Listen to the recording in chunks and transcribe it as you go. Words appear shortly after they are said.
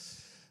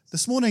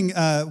This morning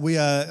we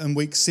are in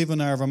week 7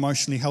 of our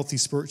Emotionally Healthy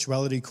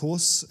Spirituality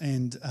course,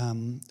 and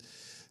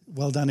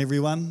well done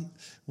everyone.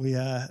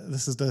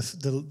 This is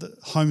the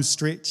home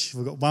stretch.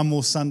 We've got one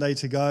more Sunday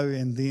to go,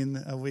 and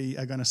then we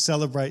are going to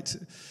celebrate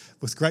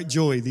with great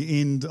joy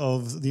the end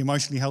of the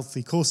Emotionally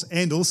Healthy course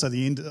and also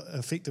the end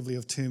effectively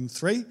of term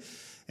 3.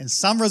 And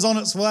summer is on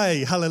its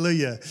way,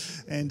 hallelujah.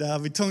 And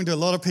I've been talking to a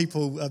lot of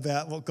people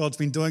about what God's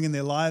been doing in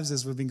their lives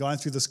as we've been going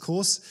through this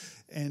course.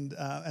 And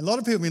a lot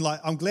of people have been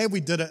like, I'm glad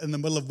we did it in the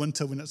middle of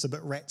winter when it's a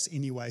bit rats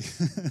anyway.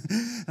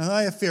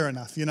 And fair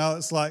enough. You know,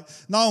 it's like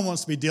no one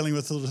wants to be dealing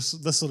with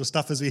this sort of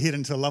stuff as we head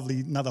into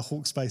another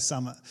Hawke's Bay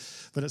summer.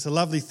 But it's a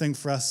lovely thing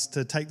for us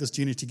to take this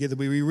journey together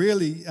where we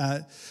really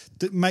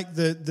make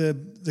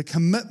the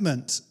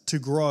commitment to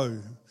grow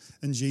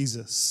in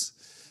Jesus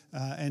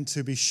and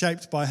to be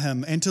shaped by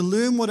him and to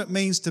learn what it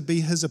means to be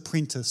his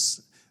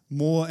apprentice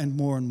more and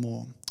more and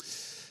more.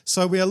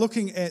 So we are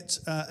looking at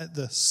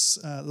this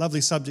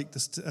lovely subject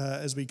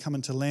as we come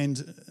into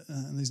land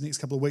in these next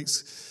couple of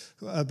weeks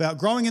about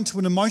growing into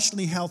an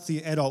emotionally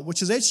healthy adult,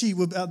 which is actually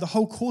the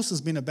whole course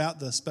has been about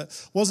this.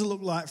 But what does it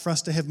look like for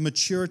us to have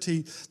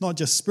maturity, not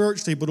just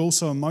spiritually, but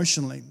also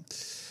emotionally?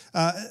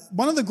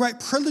 One of the great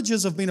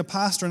privileges of being a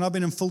pastor, and I've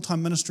been in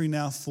full-time ministry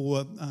now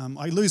for,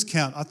 I lose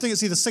count, I think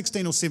it's either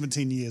 16 or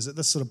 17 years at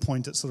this sort of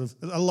point. It's sort of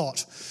a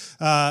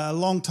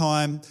long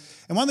time.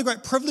 And one of the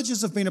great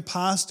privileges of being a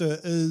pastor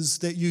is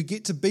that you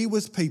get to be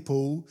with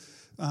people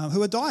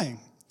who are dying.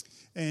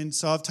 And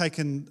so I've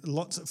taken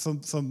lots,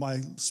 from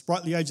my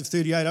sprightly age of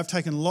 38, I've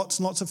taken lots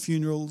and lots of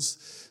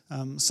funerals,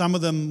 some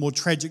of them more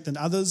tragic than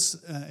others,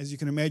 as you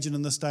can imagine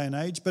in this day and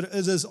age. But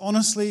it is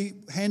honestly,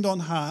 hand on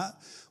heart,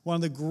 one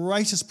of the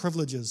greatest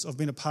privileges of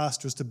being a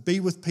pastor is to be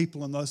with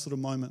people in those sort of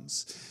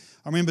moments.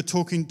 I remember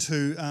talking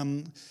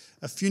to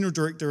a funeral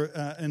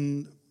director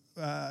in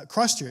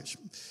Christchurch.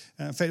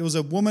 In fact, it was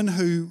a woman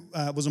who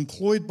was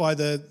employed by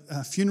the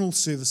funeral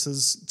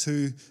services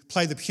to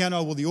play the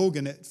piano or the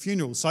organ at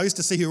funerals. So I used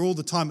to see her all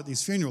the time at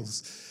these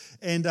funerals.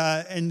 And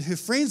her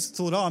friends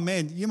thought, oh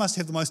man, you must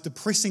have the most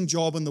depressing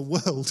job in the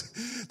world,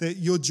 that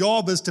your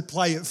job is to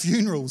play at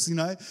funerals, you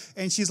know.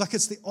 And she's like,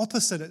 it's the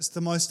opposite. It's the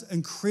most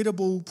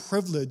incredible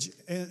privilege.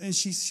 And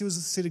she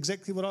said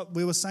exactly what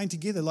we were saying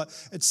together. Like,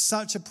 it's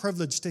such a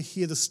privilege to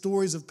hear the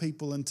stories of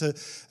people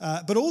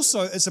but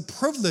also it's a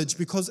privilege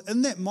because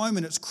in that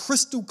moment it's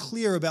crystal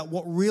clear about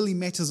what really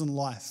matters in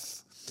life.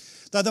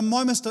 They're the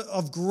moments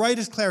of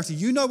greatest clarity.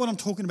 You know what I'm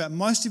talking about.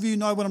 Most of you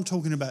know what I'm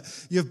talking about.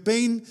 You've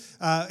been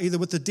either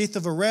with the death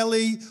of a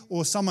rally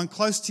or someone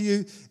close to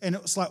you, and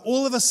it's like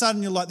all of a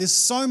sudden you're like, there's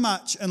so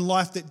much in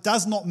life that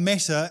does not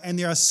matter, and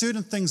there are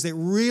certain things that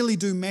really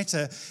do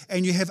matter,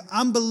 and you have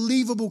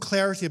unbelievable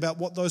clarity about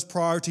what those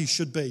priorities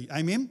should be.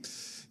 Amen?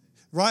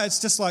 Right? It's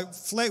just like,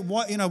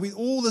 with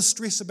all the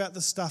stress about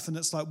this stuff, and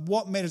it's like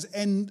what matters.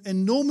 And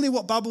normally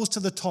what bubbles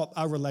to the top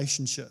are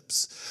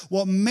relationships.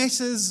 What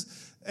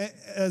matters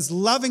is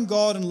loving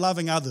God and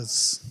loving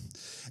others.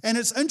 And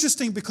it's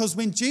interesting because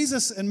when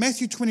Jesus, in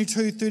Matthew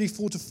 22,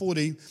 34 to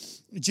 40,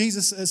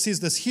 Jesus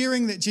says this,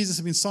 hearing that Jesus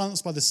had been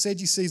silenced by the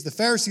Sadducees, the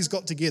Pharisees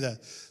got together.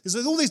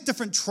 There's all these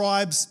different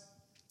tribes,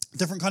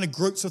 different kind of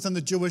groups within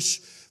the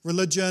Jewish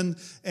religion,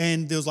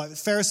 and there was like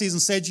Pharisees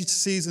and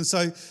Sadducees, and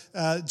so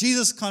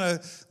Jesus kind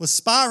of was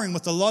sparring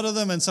with a lot of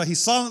them, and so he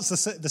silenced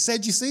the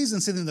Sadducees, and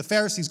then the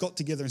Pharisees got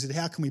together and said,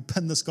 how can we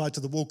pin this guy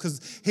to the wall?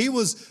 Because he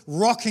was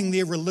rocking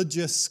their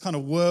religious kind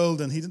of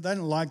world, and they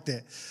didn't like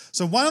that.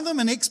 So one of them,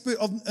 an expert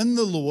in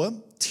the law,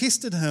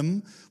 tested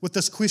him with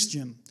this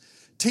question,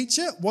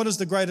 Teacher, what is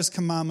the greatest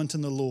commandment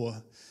in the law?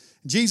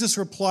 Jesus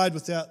replied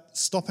without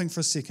stopping for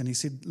a second. He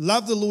said,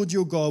 love the Lord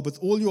your God with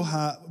all your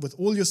heart, with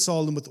all your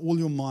soul, and with all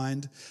your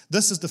mind.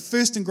 This is the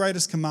first and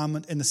greatest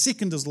commandment, and the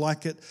second is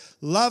like it.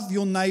 Love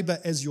your neighbor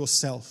as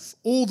yourself.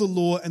 All the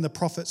law and the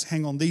prophets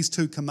hang on these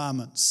 2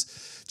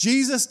 commandments.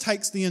 Jesus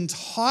takes the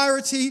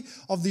entirety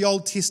of the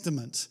Old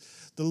Testament,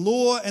 the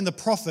law and the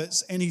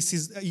prophets, and he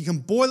says, you can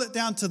boil it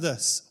down to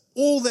this.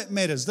 All that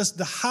matters,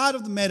 the heart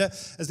of the matter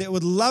is that we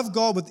would love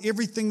God with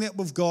everything that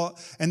we've got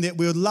and that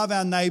we would love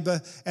our neighbor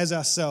as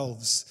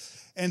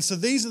ourselves. And so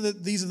these are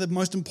the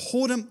most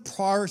important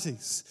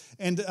priorities.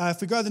 And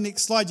if we go to the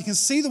next slide, you can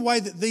see the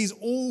way that these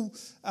all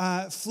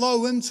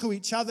flow into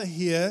each other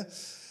here.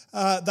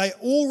 They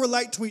all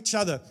relate to each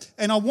other.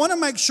 And I want to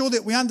make sure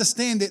that we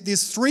understand that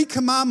there's 3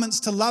 commandments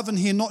to love in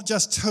here, not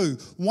just 2.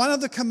 One of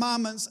the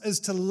commandments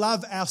is to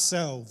love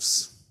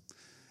ourselves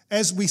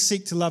as we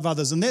seek to love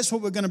others. And that's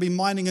what we're going to be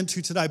mining into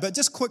today. But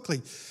just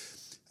quickly,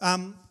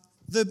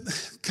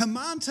 the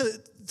command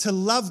to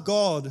love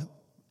God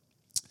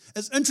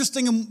is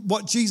interesting in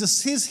what Jesus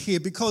says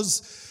here,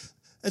 because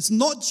it's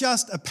not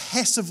just a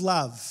passive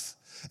love.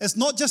 It's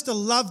not just a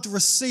love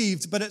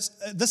received, but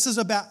this is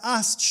about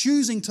us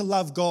choosing to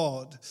love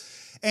God.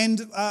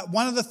 And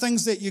one of the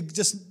things that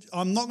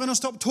I'm not going to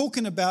stop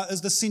talking about is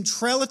the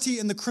centrality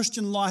in the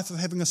Christian life of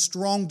having a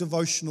strong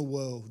devotional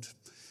world.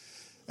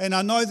 And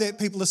I know that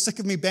people are sick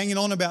of me banging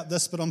on about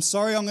this, but I'm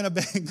sorry, I'm going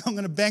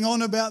to bang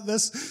on about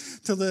this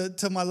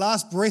till my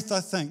last breath,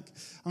 I think.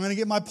 I'm going to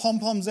get my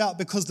pom-poms out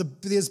because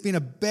there's been a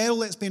battle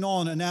that's been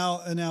on in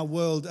our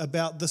world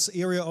about this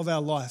area of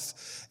our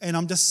life. And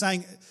I'm just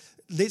saying,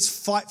 let's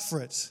fight for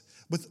it.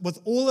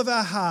 With all of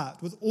our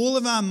heart, with all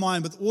of our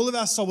mind, with all of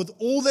our soul, with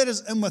all that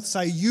is in us,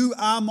 say, you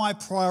are my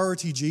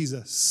priority,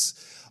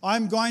 Jesus.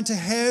 I'm going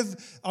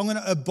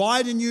to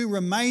abide in you,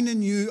 remain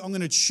in you. I'm going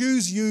to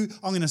choose you.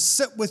 I'm going to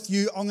sit with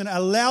you. I'm going to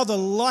allow the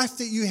life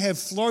that you have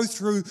flow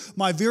through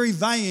my very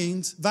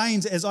veins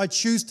as I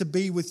choose to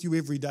be with you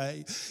every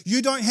day.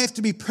 You don't have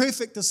to be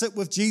perfect to sit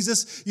with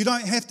Jesus. You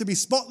don't have to be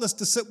spotless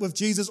to sit with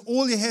Jesus.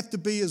 All you have to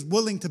be is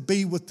willing to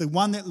be with the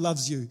one that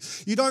loves you.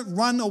 You don't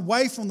run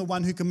away from the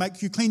one who can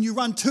make you clean. You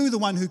run to the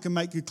one who can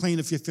make you clean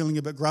if you're feeling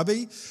a bit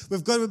grubby.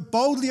 We've got to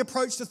boldly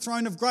approach the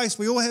throne of grace.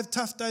 We all have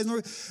tough days.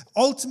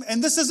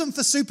 And this isn't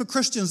for super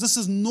Christians. This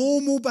is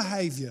normal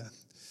behavior,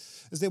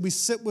 is that we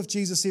sit with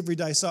Jesus every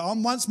day. So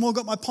I'm once more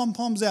got my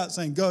pom-poms out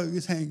saying, go,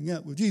 you're hanging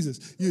out with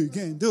Jesus. You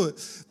can do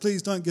it.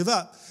 Please don't give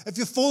up. If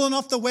you're falling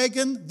off the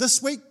wagon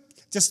this week,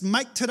 just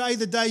make today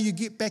the day you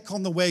get back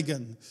on the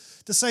wagon.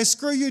 To say,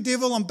 screw you,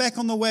 devil, I'm back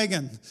on the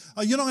wagon.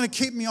 Oh, you're not going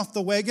to keep me off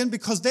the wagon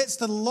because it's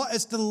the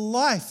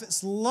life.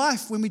 It's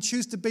life when we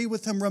choose to be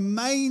with him.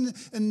 Remain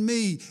in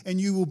me and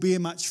you will bear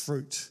much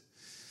fruit.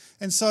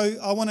 And so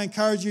I want to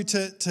encourage you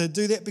to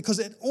do that because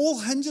it all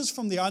hinges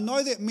from there. I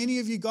know that many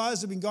of you guys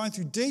have been going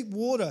through deep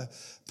water.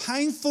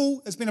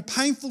 Painful. It's been a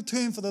painful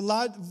term for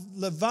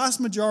the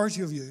vast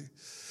majority of you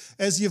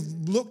as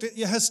you've looked at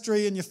your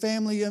history and your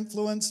family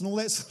influence and all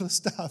that sort of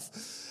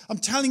stuff. I'm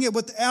telling you,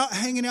 without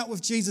hanging out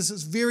with Jesus,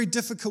 it's very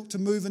difficult to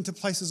move into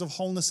places of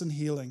wholeness and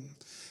healing.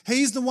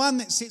 He's the one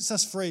that sets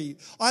us free.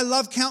 I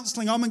love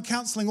counseling. I'm in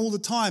counseling all the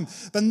time.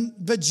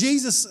 But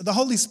Jesus, the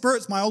Holy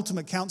Spirit's my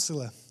ultimate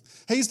counselor.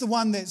 He's the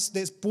one that's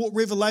brought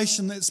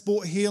revelation, that's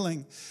brought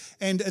healing.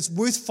 And it's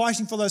worth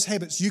fighting for those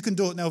habits. You can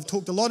do it. Now, I've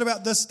talked a lot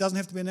about this. It doesn't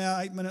have to be an hour,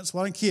 8 minutes.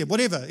 Well, I don't care.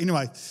 Whatever.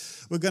 Anyway,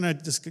 we're going to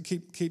just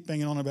keep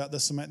banging on about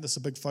this and make this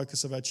a big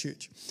focus of our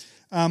church.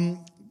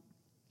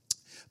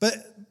 But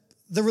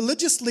the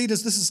religious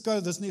leaders, go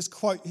to this next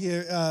quote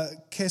here,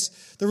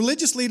 Cass. The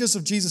religious leaders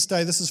of Jesus'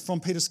 day, this is from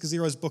Peter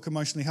Scazzero's book,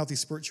 Emotionally Healthy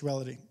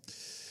Spirituality.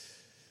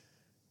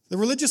 The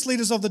religious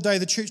leaders of the day,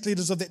 the church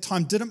leaders of that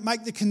time, didn't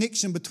make the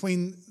connection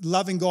between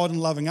loving God and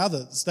loving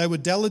others. They were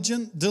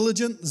diligent,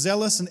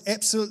 zealous, and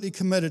absolutely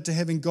committed to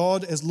having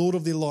God as Lord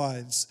of their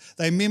lives.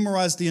 They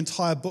memorized the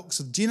entire books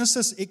of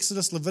Genesis,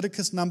 Exodus,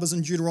 Leviticus, Numbers,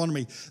 and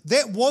Deuteronomy.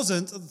 That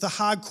wasn't the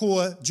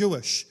hardcore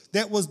Jewish.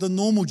 That was the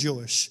normal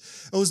Jewish.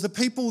 It was the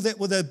people that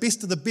were the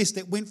best of the best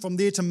that went from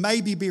there to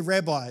maybe be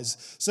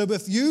rabbis. So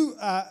if you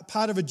are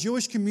part of a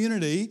Jewish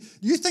community,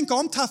 you think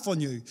I'm tough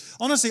on you.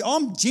 Honestly,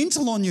 I'm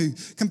gentle on you.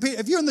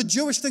 If you're in the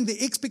Jewish thing,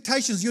 the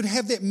expectations, you'd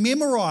have that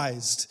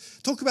memorized.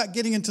 Talk about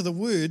getting into the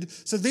Word.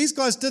 So these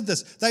guys did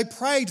this. They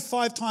prayed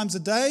 5 times a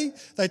day.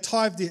 They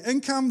tithed their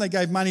income. They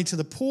gave money to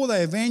the poor.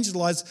 They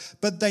evangelized.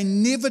 But they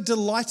never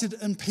delighted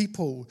in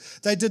people.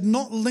 They did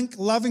not link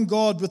loving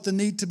God with the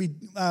need to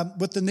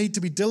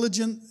be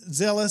diligent,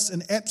 zealous,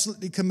 and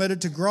absolutely committed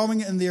to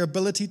growing in their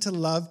ability to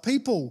love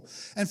people.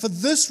 And for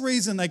this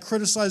reason, they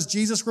criticized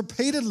Jesus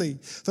repeatedly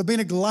for being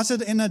a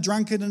glutton and a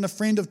drunkard and a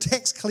friend of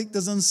tax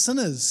collectors and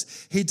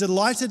sinners. He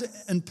delighted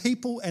in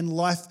people and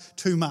life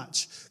too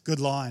much.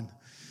 Good line.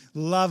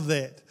 Love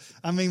that.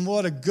 I mean,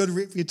 what a good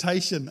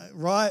reputation,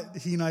 right?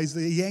 He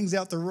hangs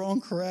out the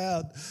wrong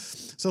crowd.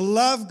 So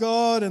love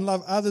God and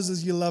love others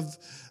as you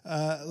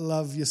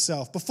love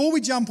yourself. Before we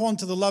jump on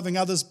to the loving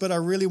others bit, I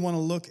really want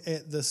to look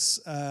at this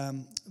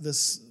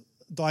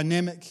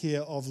dynamic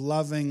here of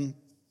loving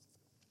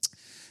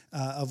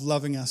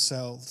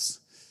ourselves.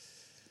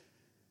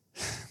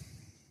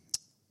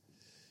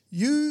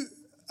 You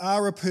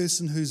are a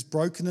person who's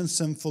broken and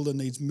sinful and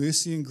needs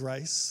mercy and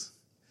grace.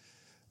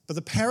 But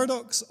the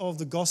paradox of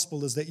the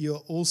gospel is that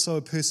you're also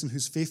a person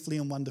who's fearfully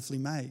and wonderfully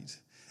made.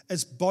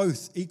 It's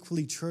both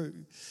equally true.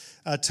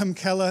 Tim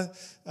Keller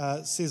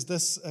says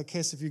this,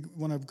 Cass, if you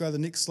want to go to the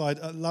next slide.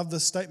 I love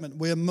this statement.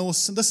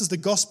 This is the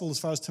gospel as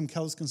far as Tim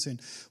Keller's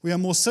concerned. We are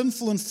more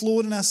sinful and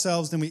flawed in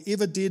ourselves than we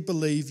ever dared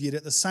believe, yet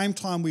at the same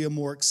time we are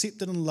more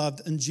accepted and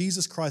loved in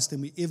Jesus Christ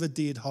than we ever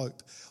dared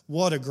hope.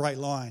 What a great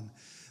line.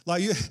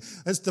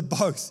 It's the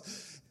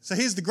both. So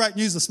here's the great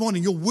news this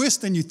morning. You're worse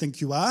than you think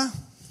you are.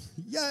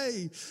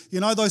 Yay.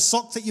 You know, those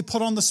socks that you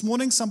put on this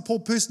morning, some poor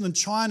person in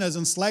China is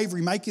in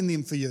slavery making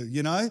them for you,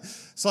 you know.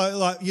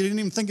 So you didn't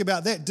even think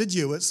about that, did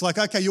you? It's like,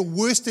 okay, you're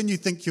worse than you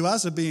think you are,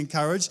 so be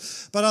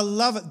encouraged. But I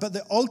love it. But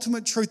the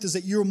ultimate truth is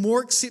that you're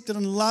more accepted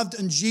and loved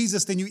in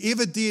Jesus than you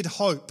ever dared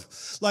hope.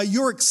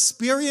 Your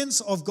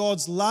experience of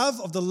God's love,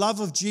 of the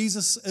love of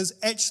Jesus, is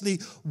actually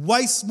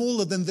way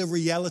smaller than the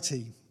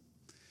reality.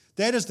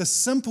 That is the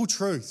simple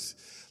truth.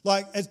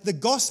 The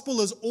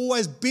gospel is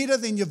always better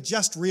than you've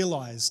just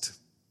realized.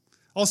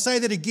 I'll say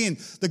that again.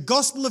 The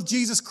gospel of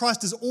Jesus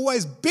Christ is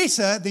always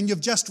better than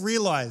you've just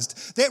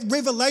realized. That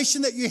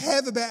revelation that you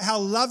have about how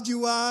loved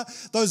you are,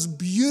 those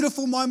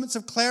beautiful moments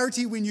of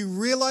clarity when you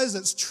realize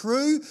it's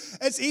true,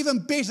 it's even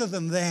better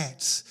than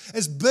that.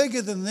 It's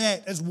bigger than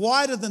that. It's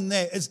wider than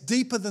that. It's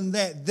deeper than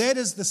that. That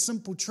is the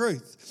simple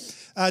truth.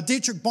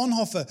 Dietrich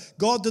Bonhoeffer,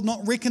 God did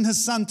not reckon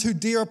his son too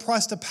dear a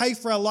price to pay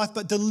for our life,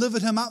 but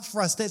delivered him up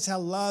for us. That's how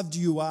loved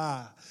you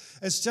are.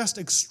 It's just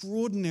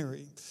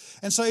extraordinary.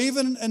 And so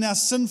even in our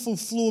sinful,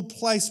 flawed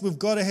place, we've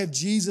got to have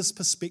Jesus'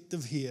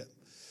 perspective here.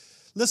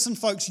 Listen,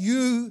 folks,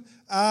 you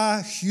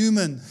are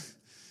human.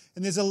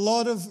 And there's a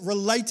lot of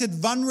related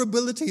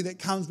vulnerability that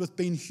comes with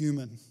being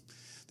human.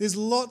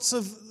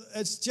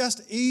 It's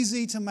just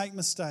easy to make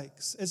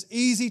mistakes. It's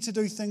easy to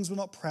do things we're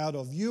not proud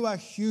of. You are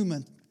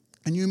human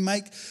and you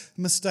make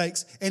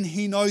mistakes, and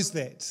He knows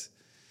that.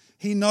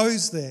 He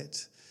knows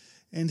that.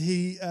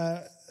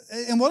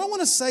 And what I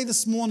want to say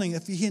this morning,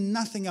 if you hear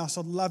nothing else,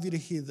 I'd love you to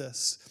hear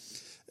this,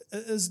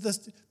 is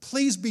this: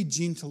 please be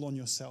gentle on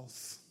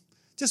yourself.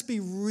 Just be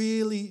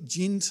really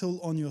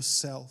gentle on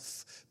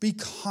yourself. Be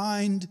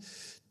kind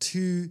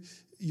to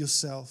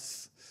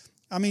yourself.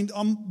 I mean,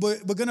 we're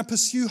going to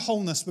pursue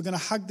wholeness. We're going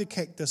to hug the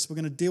cactus. We're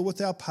going to deal with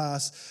our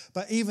past.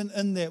 But even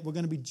in that, we're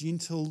going to be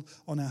gentle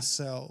on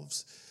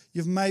ourselves.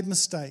 You've made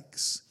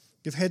mistakes.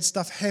 You've had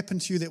stuff happen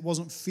to you that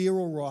wasn't fair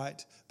or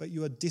right, but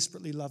you are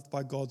desperately loved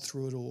by God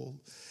through it all.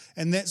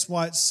 And that's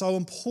why it's so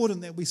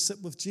important that we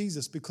sit with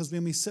Jesus, because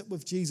when we sit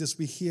with Jesus,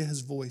 we hear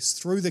His voice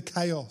through the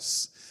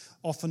chaos,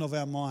 often of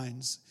our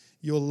minds.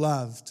 You're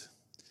loved.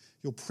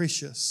 You're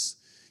precious.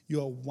 You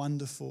are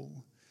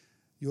wonderful.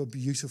 You are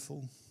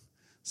beautiful.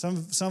 Some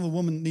of the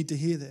women need to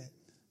hear that.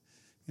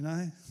 You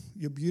know,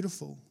 you're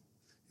beautiful.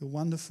 You're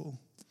wonderful.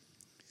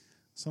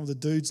 Some of the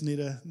dudes need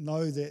to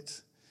know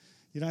that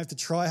you don't have to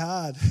try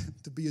hard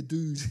to be a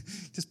dude.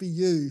 Just be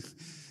you.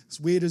 As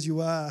weird as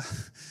you are,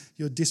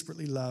 you're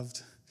desperately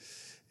loved.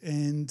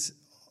 And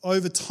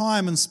over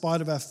time, in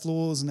spite of our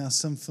flaws and our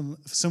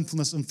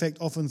sinfulness, in fact,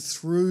 often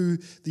through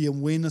the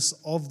awareness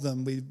of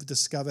them, we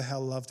discover how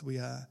loved we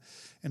are.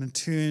 And in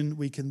turn,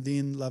 we can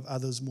then love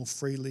others more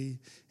freely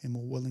and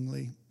more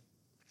willingly.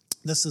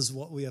 This is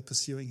what we are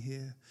pursuing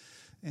here.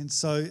 And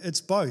so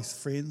it's both,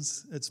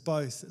 friends. It's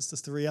both. It's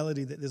just the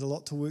reality that there's a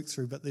lot to work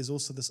through, but there's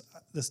also the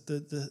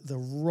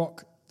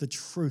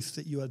truth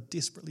that you are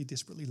desperately,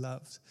 desperately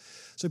loved.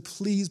 So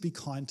please be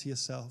kind to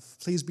yourself.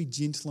 Please be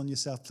gentle on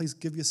yourself. Please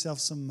give yourself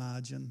some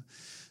margin.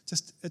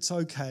 It's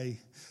okay.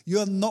 You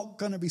are not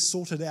going to be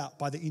sorted out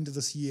by the end of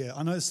this year.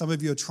 I know some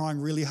of you are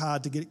trying really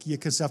hard to get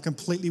yourself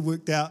completely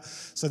worked out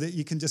so that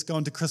you can just go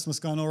into Christmas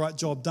going, all right,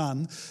 job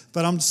done.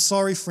 But I'm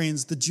sorry,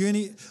 friends, the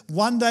journey,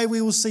 one day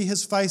we will see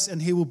His face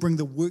and He will bring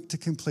the work to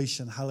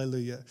completion.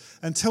 Hallelujah.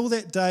 Until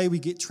that day, we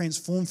get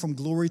transformed from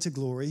glory to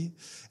glory.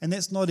 And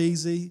that's not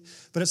easy,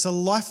 but it's a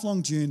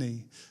lifelong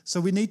journey.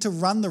 So we need to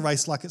run the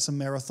race like it's a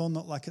marathon,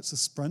 not like it's a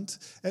sprint.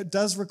 It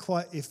does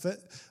require effort.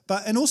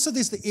 And also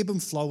there's the ebb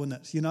and flow in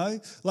it, you know.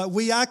 Like,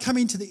 we are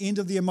coming to the end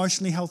of the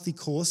Emotionally Healthy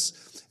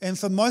course. And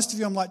for most of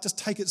you, I'm like, just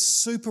take it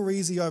super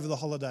easy over the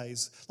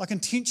holidays. Like,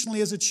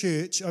 intentionally as a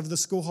church over the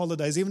school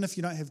holidays, even if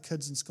you don't have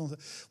kids in school,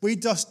 we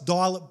just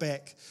dial it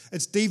back.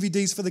 It's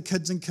DVDs for the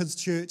kids in kids'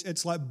 church.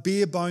 It's like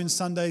bare bones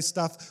Sunday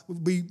stuff.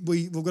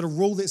 We've got a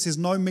rule that says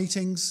no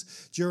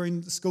meetings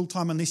during school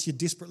time unless you're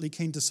desperately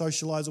keen to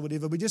socialise or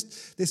whatever.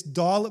 Let's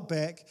dial it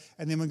back,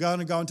 and then we're going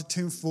to go into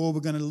term 4. We're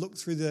going to look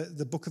through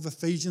the book of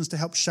Ephesians to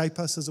help shape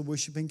us as a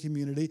worshipping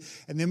community.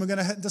 And then we're going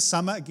to hit into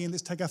summer. Again,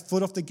 let's take our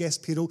foot off the gas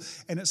pedal.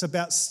 And it's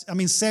about,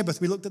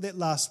 Sabbath, we looked at that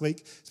last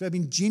week. It's about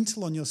being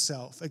gentle on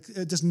yourself,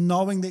 just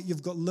knowing that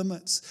you've got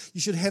limits.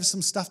 You should have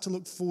some stuff to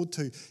look forward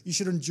to. You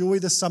should enjoy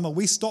the summer.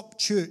 We stop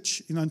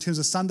church, in terms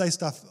of Sunday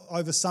stuff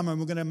over summer, and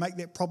we're going to make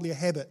that probably a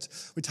habit.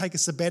 We take a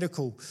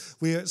sabbatical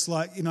where it's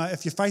like,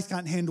 if your faith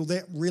can't handle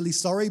that, really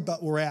sorry,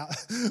 but we're out.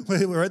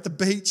 We're at the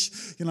beach,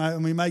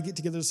 and we may get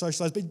together to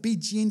socialise, but be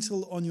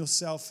gentle on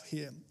yourself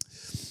here.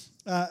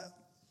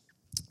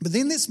 But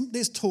then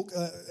let's talk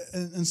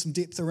in some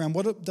depth around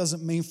what does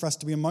it mean for us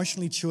to be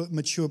emotionally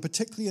mature,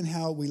 particularly in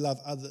how we love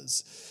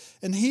others.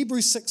 In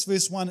Hebrews 6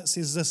 verse 1, it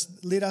says this: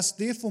 "Let us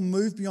therefore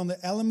move beyond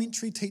the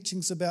elementary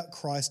teachings about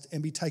Christ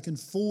and be taken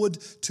forward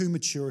to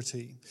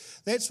maturity."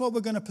 That's what we're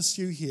going to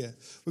pursue here.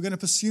 We're going to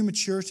pursue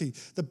maturity.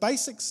 The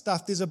basic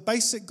stuff, there's a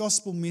basic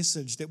gospel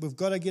message that we've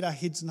got to get our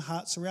heads and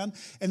hearts around.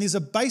 And there's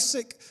a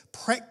basic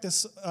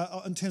practice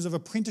in terms of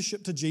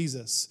apprenticeship to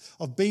Jesus,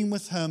 of being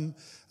with Him.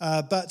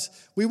 But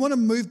we want to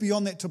move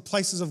beyond that to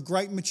places of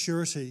great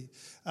maturity,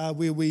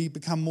 where we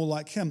become more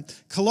like Him.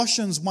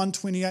 Colossians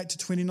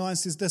 1:28-29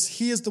 says this: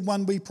 "Here's the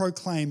one we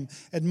proclaim,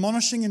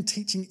 admonishing and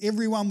teaching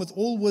everyone with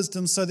all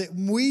wisdom, so that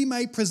we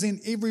may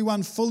present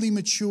everyone fully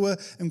mature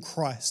in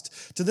Christ.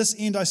 To this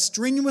end, I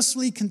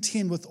strenuously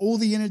contend with all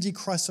the energy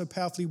Christ so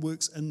powerfully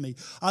works in me."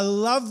 I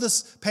love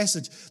this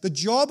passage. The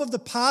job of the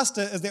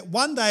pastor is that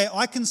one day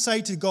I can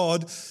say to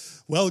God,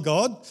 "Well,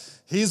 God,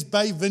 here's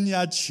Bay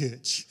Vineyard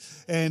Church.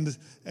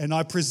 and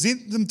I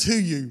present them to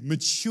you,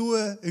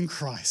 mature in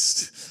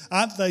Christ.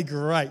 Aren't they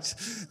great?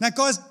 Now,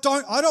 guys,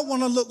 I don't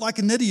want to look like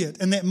an idiot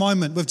in that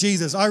moment with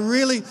Jesus.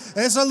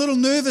 It's a little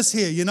nervous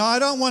here, you know. I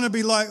don't want to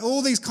be like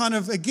all these kind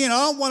of, again, I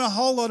don't want a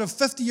whole lot of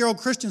 50-year-old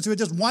Christians who are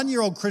just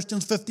 1-year-old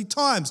Christians 50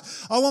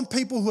 times. I want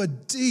people who are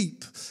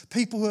deep,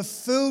 people who are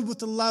filled with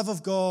the love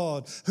of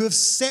God, who have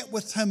sat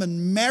with Him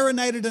and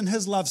marinated in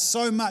His love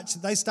so much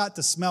that they start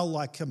to smell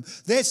like Him.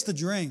 That's the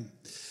dream.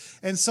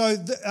 And so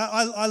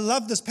I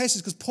love this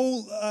passage because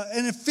Paul,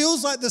 and it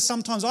feels like this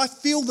sometimes. I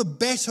feel the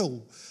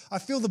battle. I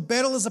feel the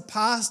battle as a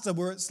pastor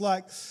where it's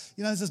like,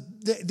 you know,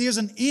 there's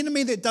an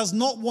enemy that does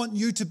not want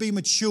you to be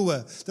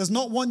mature, does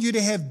not want you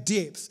to have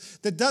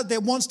depth,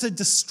 that wants to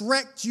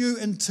distract you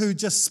into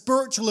just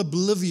spiritual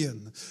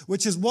oblivion,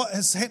 which is what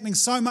is happening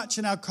so much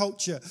in our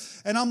culture.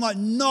 And I'm like,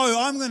 no,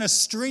 I'm going to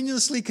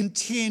strenuously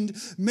contend,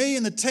 me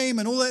and the team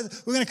and all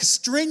that, we're going to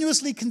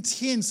strenuously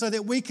contend so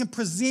that we can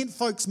present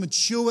folks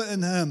mature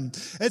in Him.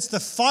 It's the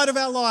fight of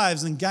our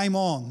lives and game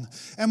on.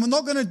 And we're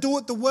not going to do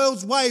it the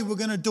world's way, we're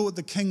going to do it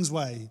the King's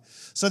way.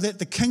 So that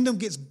the kingdom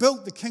gets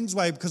built the King's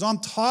way, because I'm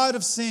tired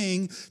of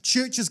seeing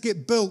churches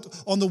get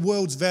built on the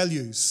world's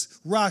values,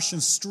 rush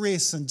and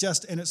stress and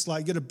it's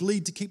like you got to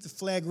bleed to keep the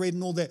flag red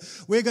and all that.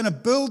 We're going to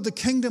build the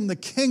kingdom the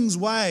King's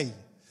way.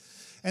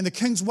 And the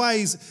King's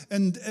ways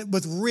and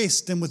with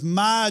rest and with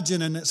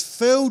margin, and it's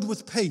filled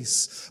with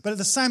peace. But at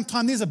the same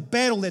time, there's a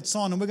battle that's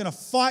on, and we're going to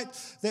fight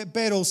that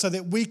battle so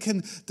that we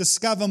can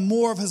discover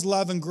more of His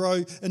love and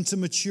grow into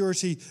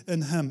maturity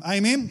in Him.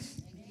 Amen?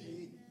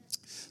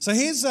 So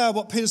here's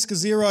what Peter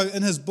Scazzero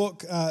in his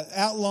book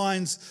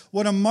outlines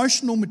what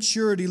emotional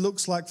maturity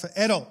looks like for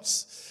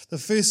adults. The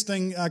first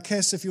thing,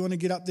 Cass, if you want to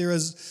get up there,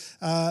 is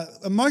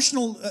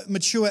emotional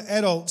mature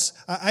adults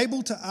are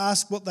able to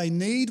ask what they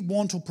need,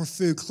 want, or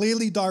prefer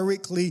clearly,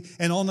 directly,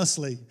 and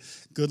honestly.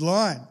 Good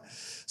line.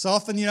 So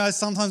often, you know,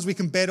 sometimes we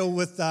can battle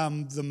with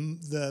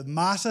the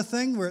martyr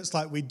thing, where it's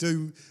like we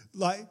do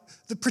like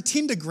the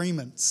pretend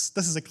agreements.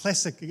 This is a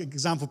classic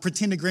example,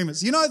 pretend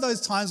agreements. You know those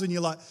times when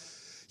you're like,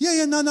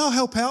 yeah, no, I'll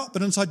help out.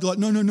 But inside you're like,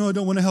 no, I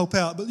don't want to help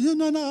out. But yeah,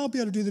 no, I'll be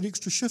able to do that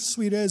extra shift,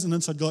 sweet as. And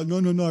inside you're like,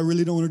 no, I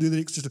really don't want to do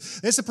that extra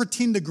shift. That's a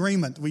pretend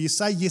agreement where you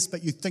say yes,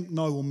 but you think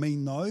no will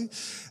mean no.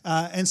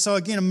 And so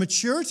again, a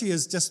maturity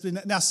is just,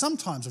 now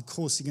sometimes, of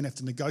course, you're going to have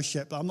to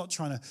negotiate, but I'm not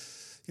trying to,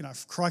 you know,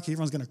 crikey,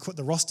 everyone's going to quit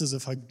the rosters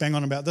if I bang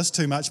on about this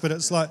too much. But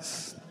it's like,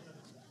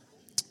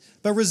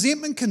 but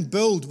resentment can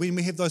build when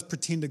we have those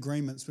pretend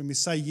agreements, when we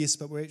say yes,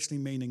 but we're actually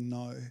meaning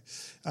no.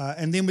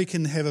 And then we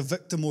can have a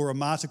victim or a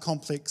martyr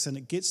complex, and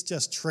it gets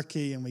just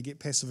tricky, and we get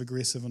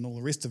passive-aggressive and all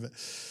the rest of it.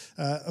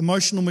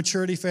 Emotional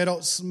maturity for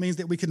adults means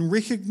that we can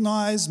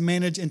recognize,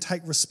 manage, and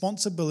take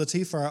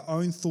responsibility for our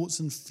own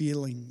thoughts and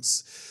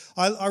feelings.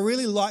 I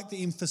really like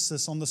the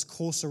emphasis on this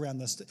course around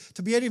this,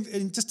 to be able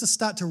to, just to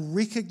start to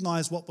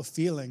recognize what we're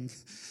feeling.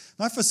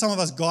 Now, for some of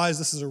us guys,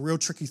 this is a real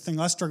tricky thing.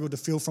 I struggle to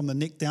feel from the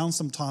neck down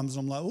sometimes.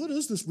 And I'm like, what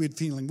is this weird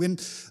feeling? When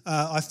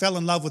I fell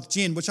in love with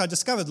Jen, which I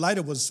discovered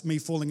later was me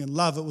falling in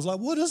love, it was like,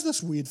 what is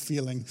this weird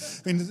feeling?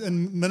 Been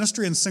in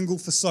ministry and single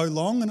for so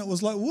long, and it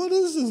was like, what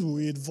is this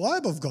weird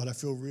vibe I've got? I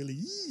feel really,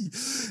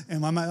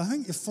 and my mate, I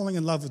think you're falling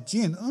in love with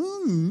Jen.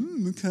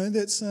 Oh, okay,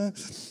 that's...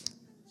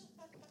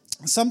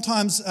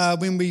 Sometimes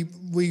when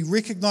we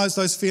recognize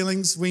those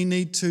feelings, we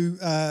need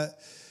to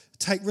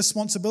take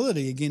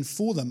responsibility again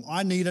for them.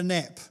 I need a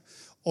nap.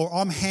 Or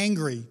I'm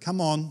hangry. Come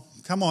on.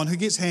 Who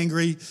gets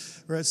hangry?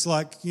 Where it's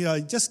like, you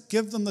know, just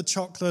give them the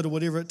chocolate or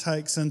whatever it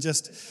takes, and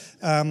just,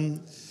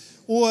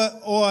 or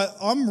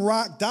I'm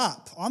racked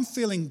up. I'm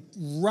feeling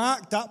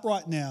racked up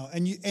right now.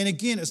 And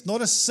again, it's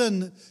not a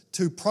sin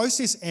to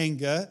process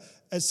anger.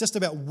 It's just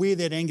about where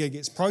that anger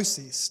gets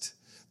processed.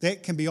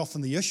 That can be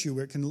often the issue,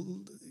 where it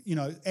can, you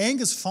know,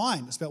 anger's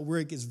fine. It's about where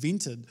it gets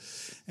vented.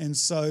 And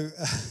so...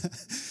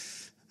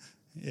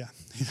 yeah,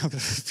 I've got a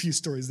few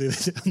stories there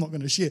that I'm not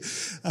going to share.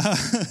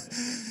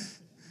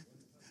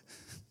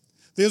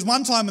 There was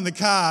one time in the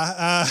car,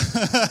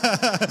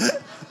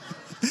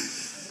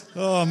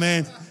 oh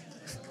man.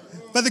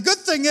 But the good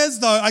thing is,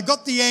 though, I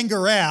got the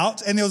anger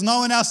out and there was no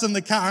one else in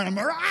the car. And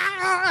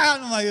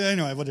I'm like,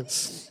 anyway, whatever.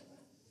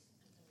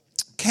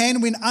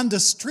 Can, when under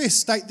stress,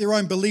 state their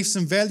own beliefs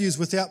and values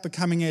without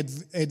becoming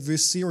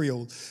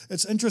adversarial.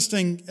 It's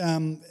interesting,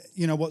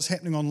 you know, what's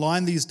happening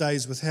online these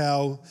days with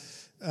how...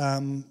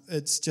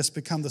 it's just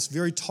become this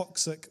very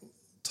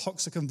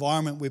toxic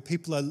environment where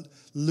people are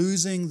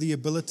losing the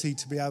ability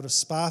to be able to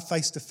spar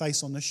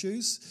face-to-face on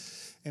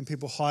issues, and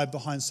people hide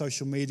behind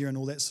social media and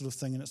all that sort of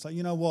thing. And it's like,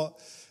 you know what?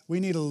 We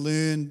need to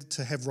learn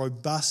to have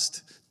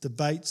robust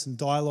debates and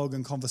dialogue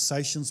and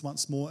conversations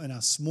once more in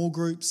our small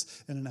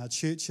groups and in our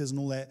churches and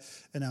all that,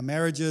 in our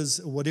marriages,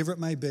 or whatever it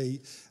may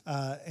be,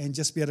 and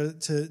just be able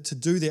to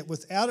do that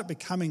without it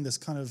becoming this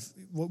kind of,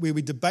 where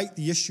we debate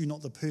the issue,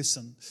 not the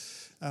person.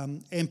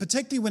 And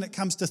particularly when it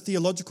comes to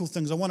theological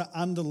things, I want to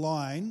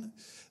underline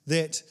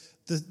that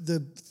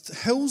the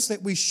hills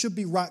that we should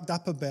be racked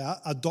up about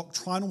are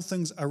doctrinal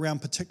things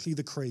around particularly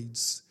the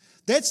creeds.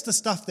 That's the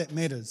stuff that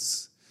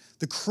matters.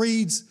 The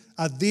creeds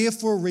are there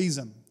for a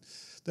reason.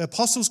 The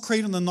Apostles'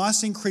 Creed and the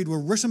Nicene Creed were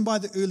written by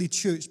the early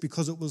church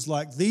because it was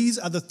like, these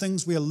are the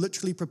things we are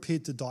literally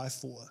prepared to die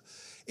for.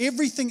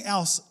 Everything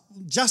else,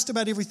 just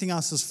about everything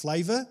else, is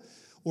flavor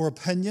or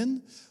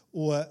opinion,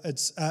 or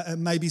it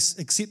may be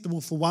acceptable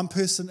for one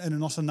person and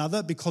not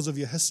another because of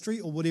your history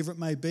or whatever it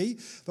may be.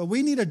 But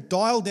we need to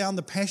dial down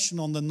the passion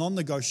on the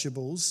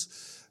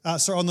non-negotiables,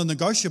 on the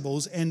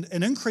negotiables, and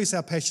increase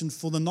our passion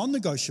for the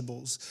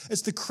non-negotiables.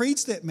 It's the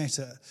creeds that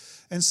matter.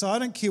 And so I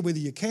don't care whether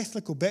you're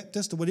Catholic or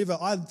Baptist or whatever,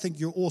 I think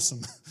you're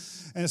awesome.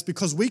 And it's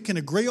because we can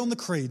agree on the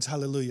creeds,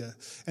 hallelujah.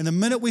 And the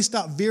minute we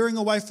start veering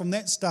away from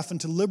that stuff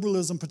into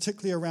liberalism,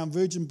 particularly around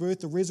virgin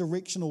birth or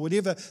resurrection or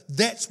whatever,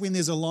 that's when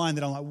there's a line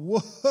that I'm like,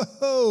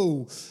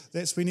 whoa,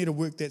 we need to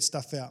work that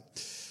stuff out.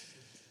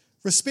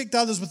 Respect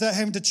others without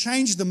having to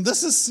change them.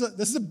 This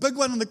is a big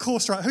one in the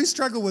course, right? Who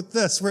struggle with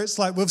this? Where it's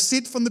like, we've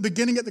said from the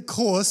beginning at the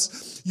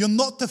course, you're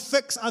not to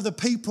fix other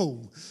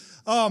people.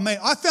 Oh man,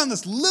 I found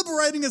this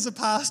liberating as a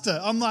pastor.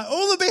 I'm like,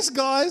 all the best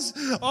guys,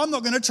 I'm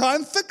not going to try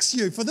and fix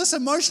you. For this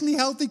emotionally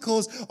healthy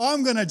cause,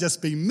 I'm going to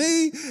just be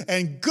me,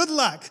 and good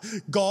luck,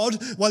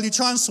 God, while you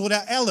try and sort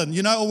out Alan,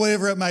 or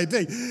whatever it may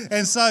be.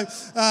 And so,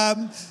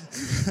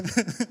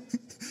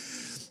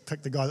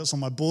 pick the guy that's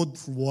on my board,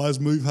 wise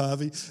move,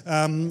 Harvey.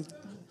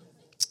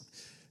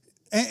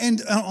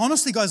 And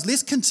honestly, guys,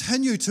 let's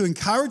continue to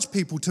encourage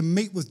people to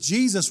meet with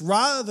Jesus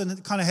rather than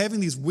kind of having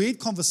these weird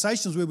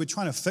conversations where we're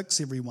trying to fix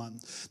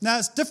everyone. Now,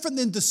 it's different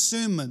than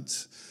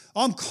discernment.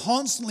 I'm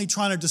constantly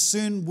trying to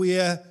discern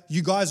where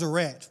you guys are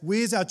at.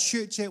 Where's our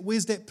church at?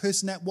 Where's that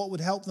person at? What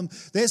would help them?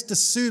 That's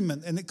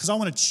discernment, and because I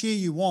want to cheer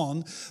you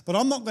on, but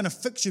I'm not going to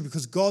fix you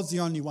because God's the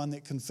only one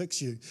that can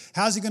fix you.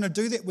 How's he going to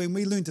do that? When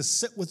we learn to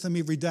sit with him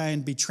every day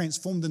and be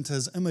transformed into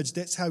his image,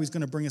 that's how he's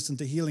going to bring us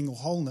into healing or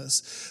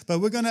wholeness. But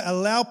we're going to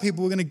allow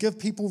people, we're going to give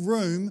people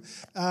room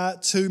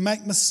to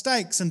make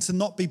mistakes and to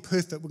not be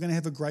perfect. We're going to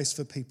have a grace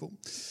for people.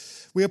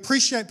 We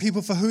appreciate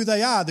people for who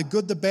they are, the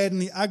good, the bad,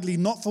 and the ugly,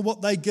 not for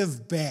what they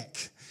give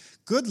back.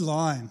 Good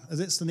line.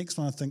 That's the next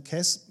one, I think,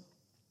 Cass.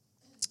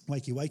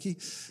 Wakey, wakey.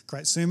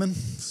 Great sermon,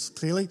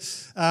 clearly.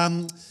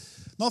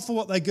 Not for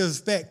what they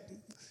give back.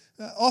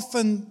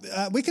 Often,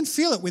 we can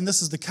feel it when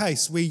this is the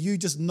case, where you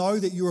just know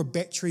that you're a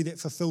battery that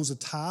fulfills a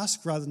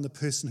task rather than the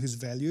person who's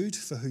valued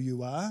for who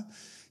you are.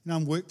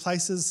 In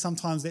workplaces,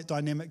 sometimes that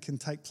dynamic can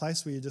take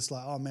place where you're just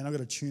like, oh man, I've got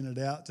to tune it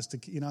out just to,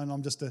 and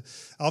I'm just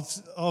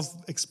I've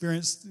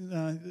experienced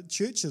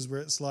churches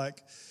where it's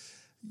like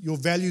your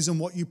value's in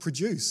what you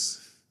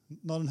produce,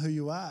 not in who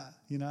you are,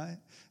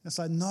 It's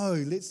like, no,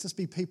 let's just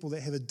be people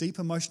that have a deep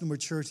emotional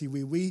maturity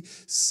where we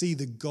see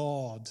the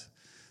God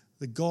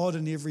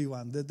in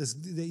everyone.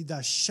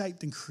 They're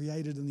shaped and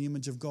created in the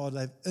image of God. They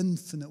have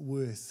infinite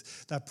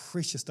worth. They're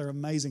precious. They're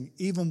amazing,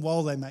 even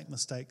while they make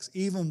mistakes,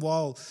 even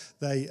while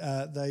they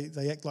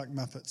act like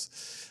Muppets.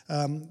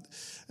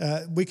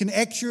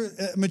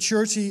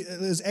 Maturity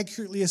is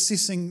accurately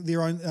assessing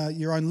your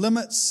own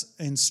limits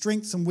and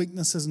strengths and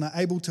weaknesses, and are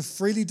able to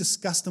freely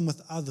discuss them with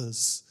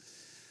others.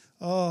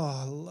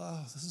 Oh,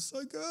 love, this is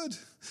so good.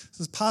 This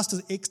is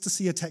pastor's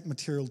ecstasy attack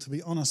material, to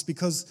be honest,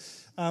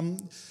 because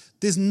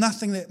there's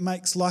nothing that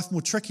makes life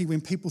more tricky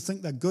when people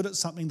think they're good at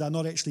something they're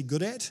not actually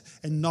good at,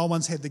 and no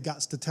one's had the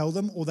guts to tell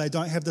them, or they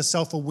don't have the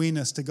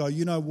self-awareness to go,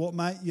 you know what,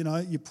 mate,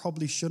 you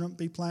probably shouldn't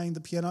be playing the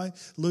piano,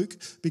 Luke,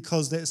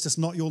 because that's just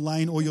not your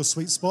lane or your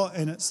sweet spot.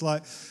 And it's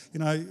like,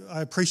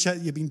 I appreciate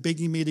you've been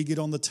begging me to get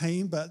on the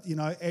team, but,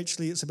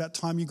 actually it's about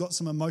time you got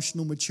some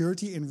emotional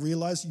maturity and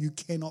realize you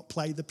cannot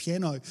play the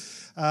piano.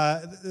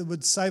 It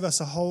would save us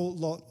a whole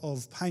lot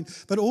of pain.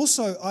 But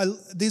also,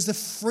 there's the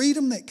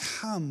freedom that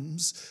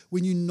comes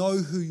when you know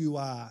who you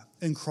are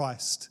in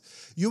Christ.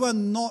 You are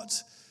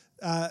not,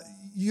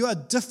 you are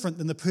different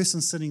than the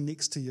person sitting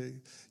next to you.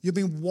 You've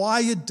been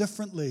wired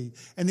differently,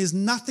 and there's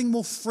nothing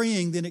more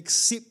freeing than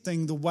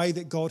accepting the way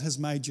that God has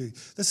made you.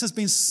 This has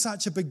been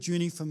such a big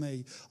journey for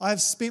me. I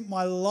have spent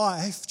my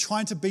life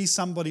trying to be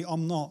somebody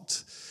I'm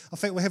not. In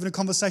fact, we're having a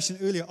conversation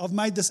earlier. I've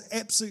made this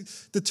absolute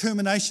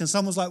determination.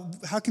 Someone's like,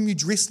 how can you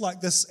dress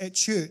like this at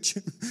church?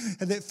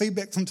 And that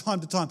feedback from time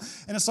to time.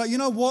 And it's like, you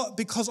know what?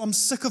 Because I'm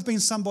sick of being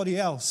somebody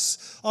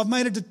else. I've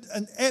made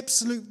an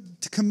absolute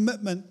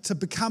commitment to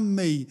become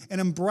me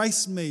and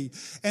embrace me.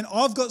 And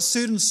I've got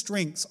certain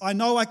strengths. I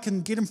know I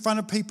can get in front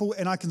of people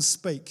and I can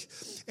speak.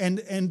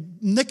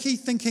 And Nikki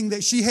thinking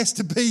that she has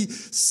to be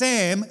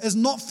Sam is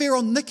not fair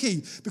on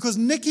Nikki, because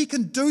Nikki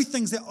can do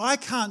things that I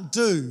can't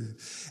do.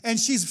 And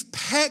she's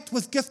packed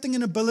with gifting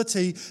and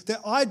ability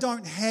that I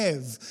don't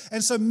have.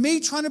 And so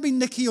me trying to be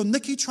Nikki or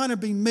Nikki trying to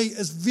be me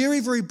is very,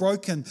 very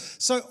broken.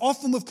 So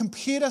often we've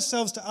compared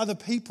ourselves to other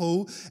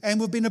people and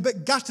we've been a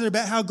bit gutted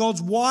about how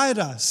God's wired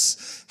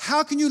us.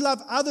 How can you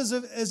love others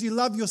as you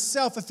love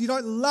yourself if you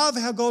don't love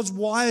how God's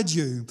wired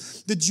you?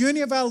 The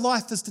journey of our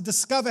life is to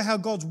discover how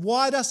God's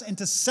wired us and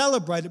to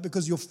celebrate it,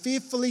 because you're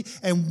fearfully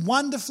and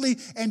wonderfully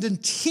and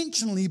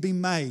intentionally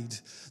been made.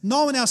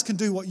 No one else can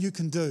do what you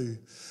can do.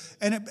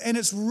 And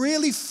it's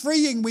really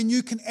freeing when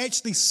you can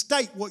actually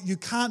state what you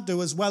can't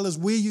do as well as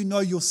where you know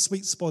your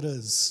sweet spot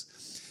is.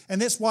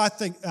 And that's why I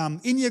think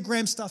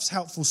Enneagram stuff's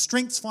helpful,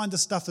 StrengthsFinder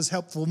stuff is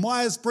helpful,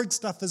 Myers-Briggs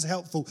stuff is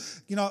helpful,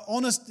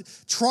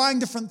 trying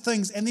different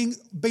things and then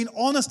being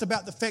honest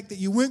about the fact that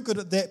you weren't good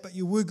at that, but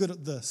you were good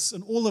at this,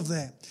 and all of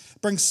that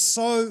brings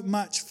so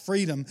much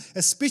freedom,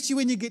 especially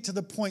when you get to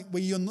the point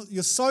where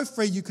you're so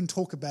free you can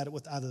talk about it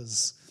with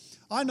others.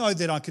 I know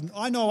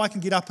I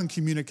can get up and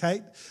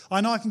communicate. I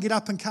know I can get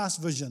up and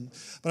cast vision.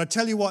 But I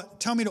tell you what,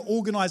 tell me to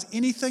organize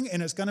anything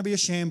and it's going to be a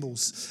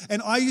shambles.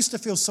 And I used to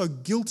feel so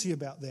guilty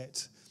about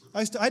that. I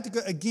had to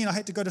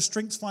go to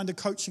StrengthsFinder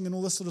coaching and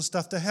all this sort of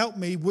stuff to help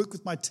me work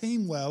with my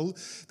team well,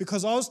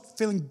 because I was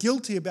feeling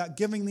guilty about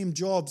giving them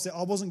jobs that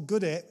I wasn't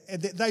good at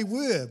and that they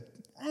were.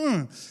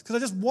 Because I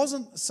just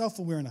wasn't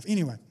self-aware enough.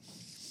 Anyway.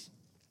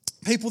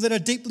 People that are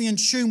deeply in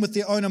tune with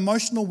their own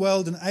emotional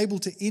world and able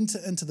to enter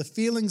into the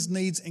feelings,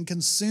 needs, and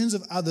concerns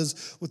of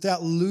others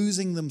without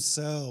losing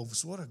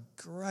themselves. What a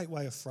great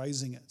way of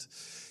phrasing it.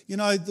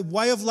 The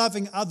way of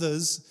loving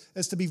others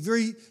is to be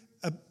very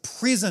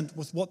present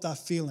with what they're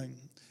feeling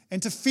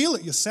and to feel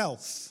it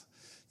yourself.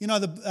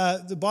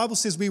 The Bible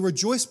says we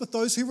rejoice with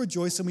those who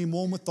rejoice and we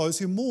mourn with those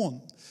who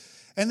mourn.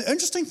 And the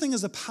interesting thing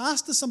as a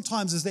pastor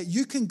sometimes is that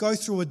you can go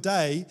through a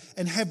day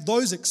and have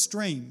those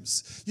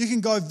extremes. You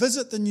can go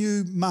visit the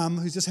new mum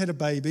who's just had a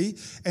baby,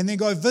 and then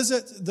go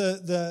visit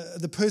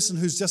the person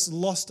who's just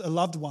lost a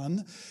loved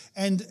one,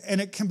 and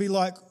it can be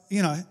like,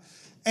 and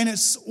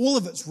it's all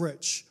of it's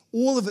rich,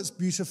 all of it's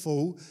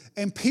beautiful,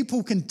 and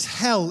people can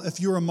tell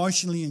if you're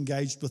emotionally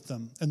engaged with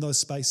them in those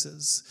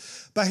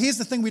spaces. But here's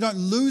the thing, we don't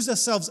lose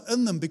ourselves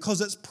in them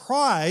because it's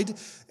pride.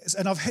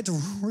 And I've had to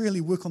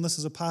really work on this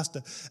as a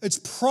pastor. It's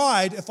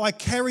pride if I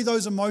carry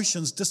those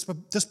emotions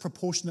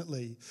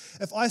disproportionately.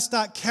 If I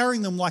start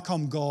carrying them like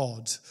I'm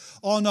God.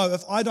 Oh no,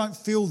 if I don't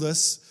feel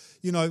this,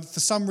 for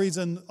some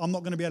reason I'm not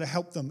going to be able to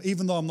help them,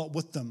 even though I'm not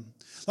with them.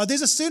 Like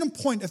there's a certain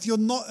point,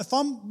 if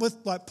I'm with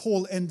like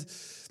Paul and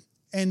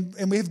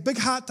we have big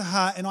heart to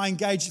heart and I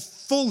engage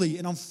fully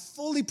and I'm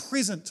fully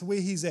present to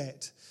where he's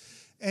at.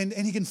 And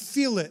he can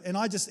feel it, and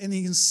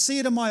he can see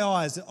it in my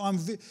eyes.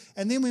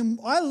 And then when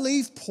I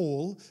leave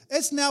Paul,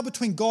 it's now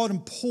between God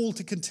and Paul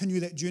to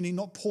continue that journey,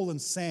 not Paul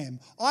and Sam.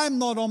 I'm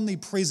not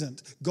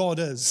omnipresent, God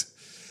is.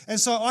 And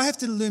so I have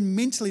to learn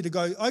mentally to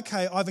go,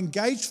 okay, I've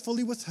engaged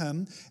fully with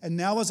him, and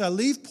now as I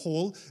leave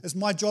Paul, it's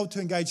my job to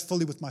engage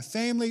fully with my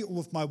family or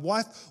with my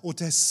wife or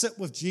to sit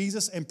with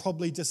Jesus and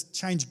probably just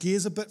change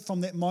gears a bit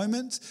from that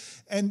moment.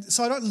 And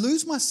so I don't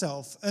lose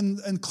myself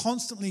and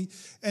constantly.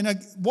 And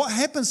what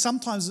happens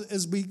sometimes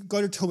is we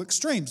go to two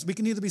extremes. We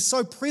can either be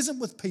so present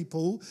with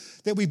people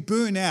that we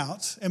burn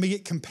out and we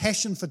get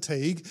compassion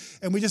fatigue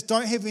and we just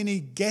don't have any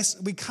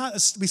gas.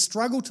 We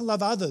struggle to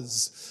love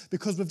others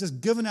because we've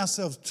just given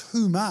ourselves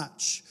too much.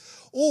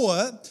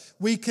 Or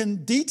we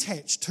can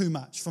detach too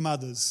much from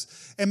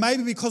others. And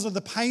maybe because of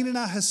the pain in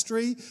our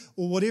history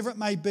or whatever it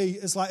may be,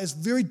 it's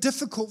very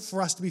difficult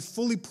for us to be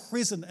fully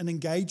present and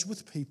engage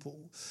with people.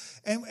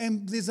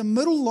 And there's a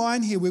middle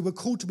line here where we're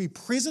called to be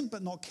present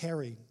but not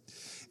carry.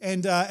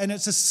 And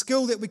it's a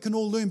skill that we can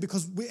all learn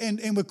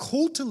and we're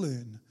called to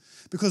learn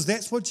because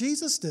that's what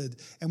Jesus did.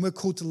 And we're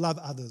called to love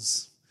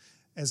others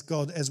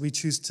as we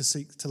choose to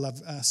seek to love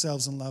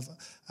ourselves and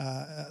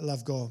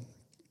love God.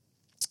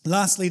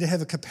 Lastly, to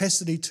have a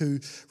capacity to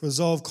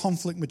resolve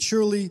conflict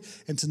maturely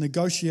and to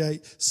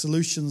negotiate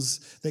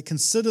solutions that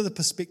consider the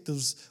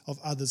perspectives of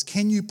others.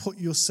 Can you put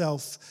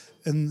yourself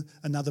in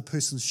another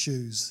person's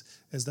shoes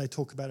as they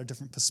talk about a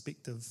different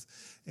perspective?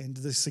 And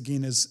this,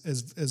 again,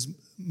 is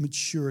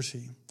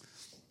maturity.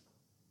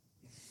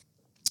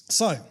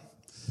 So,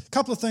 a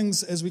couple of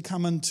things as we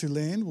come into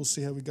land. We'll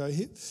see how we go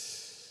here.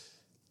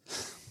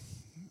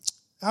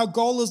 Our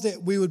goal is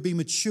that we would be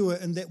mature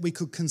and that we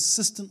could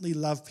consistently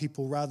love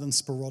people rather than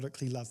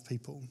sporadically love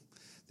people.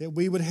 That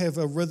we would have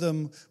a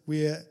rhythm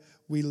where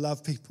we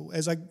love people.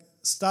 As I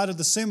started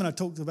the sermon, I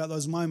talked about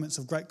those moments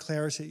of great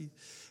clarity.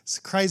 It's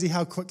crazy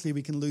how quickly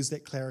we can lose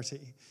that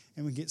clarity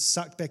and we get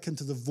sucked back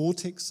into the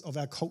vortex of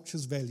our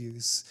culture's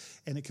values,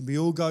 and it can be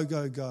all go,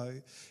 go, go.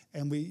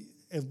 And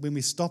when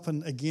we stop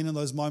again in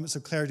those moments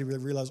of clarity, we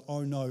realize,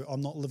 oh no,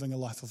 I'm not living a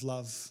life of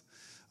love.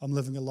 I'm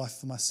living a life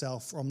for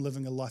myself, or I'm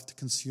living a life to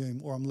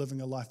consume, or I'm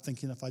living a life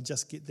thinking if I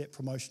just get that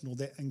promotion or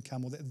that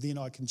income or that, then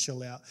I can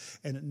chill out,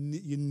 and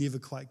you never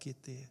quite get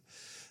there.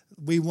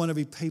 We want to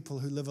be people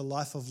who live a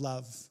life of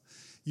love.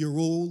 You're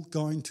all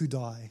going to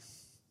die.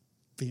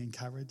 Be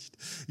encouraged.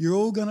 You're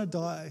all going to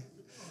die.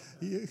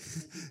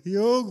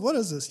 What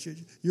is this, church?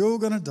 You're all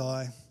going to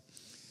die.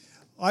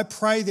 I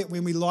pray that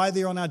when we lie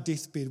there on our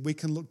deathbed, we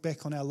can look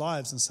back on our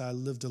lives and say, I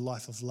lived a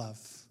life of love.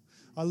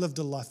 I lived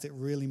a life that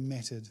really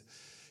mattered.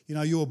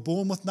 You were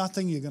born with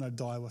nothing, you're going to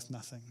die with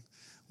nothing.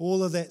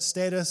 All of that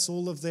status,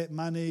 all of that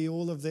money,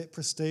 all of that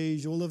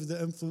prestige, all of the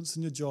influence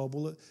in your job,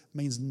 all it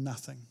means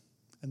nothing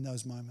in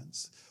those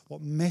moments.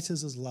 What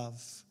matters is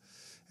love.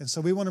 And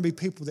so we want to be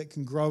people that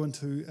can grow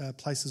into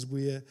places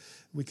where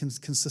we can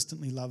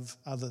consistently love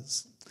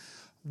others.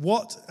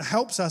 What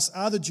helps us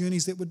are the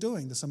journeys that we're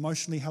doing, this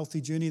emotionally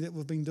healthy journey that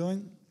we've been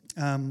doing.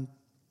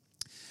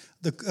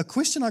 A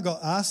question I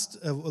got asked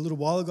a little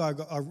while ago,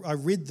 I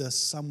read this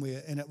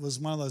somewhere, and it was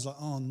one of those like,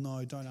 oh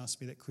no, don't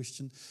ask me that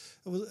question.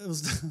 It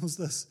was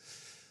this.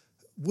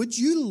 Would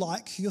you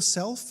like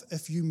yourself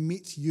if you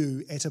met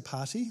you at a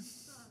party?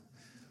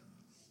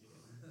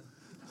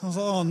 I was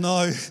like, oh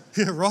no,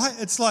 yeah, right?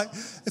 It's like,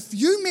 if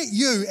you met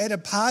you at a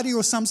party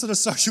or some sort of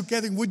social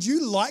gathering, would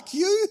you like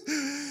you?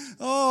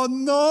 Oh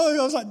no,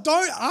 I was like,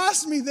 don't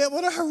ask me that.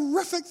 What a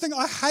horrific thing.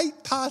 I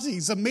hate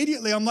parties.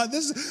 Immediately, I'm like,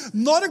 this is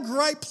not a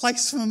great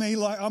place for me.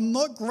 Like, I'm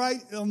not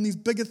great on these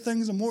bigger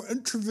things. I'm more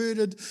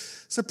introverted.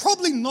 So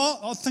probably not.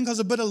 I think I was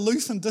a bit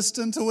aloof and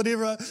distant or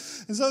whatever.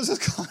 And so it was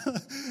just kind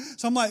of,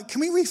 so I'm like, can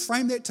we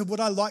reframe that to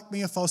would I like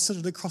me if I was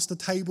sitting across the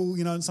table,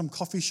 in some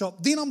coffee shop?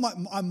 Then I'm like,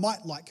 I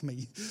might like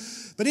me.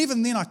 But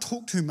even then I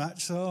talk too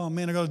much. So, oh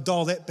man, I got to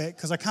dial that back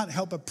because I can't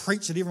help but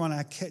preach at everyone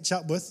I catch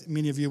up with.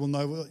 Many of you will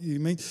know what you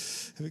mean,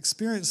 have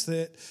experienced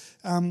that.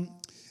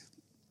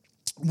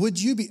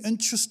 Would you be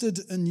interested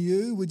in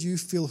you? Would you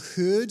feel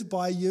heard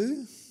by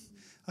you?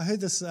 I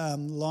heard this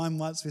line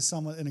once where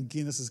someone, and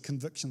again, this is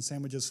conviction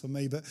sandwiches for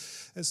me, but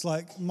it's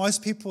like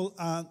most people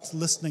aren't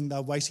listening,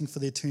 they're waiting for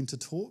their turn to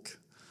talk.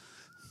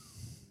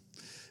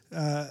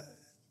 I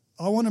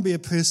want to be a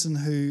person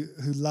who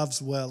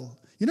loves well.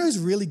 You know who's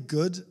really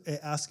good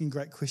at asking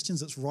great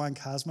questions? It's Ryan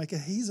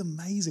Carsmaker. He's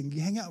amazing.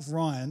 You hang out with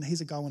Ryan, he's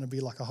a guy I want to be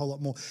like a whole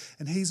lot more.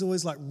 And he's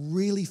always like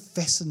really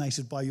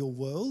fascinated by your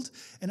world.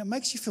 And it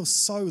makes you feel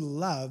so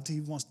loved.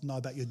 He wants to know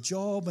about your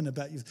job and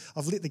about you.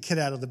 I've let the kid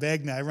out of the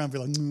bag now. Everyone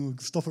will be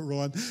like, stop it,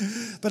 Ryan.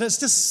 But it's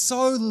just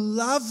so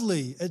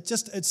lovely.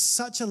 It's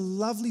such a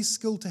lovely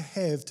skill to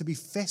have, to be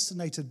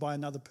fascinated by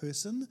another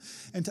person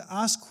and to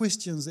ask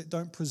questions that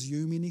don't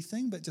presume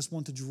anything, but just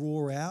want to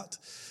draw out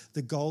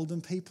the gold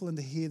in people and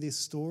to hear their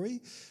story.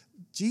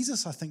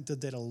 Jesus, I think,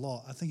 did that a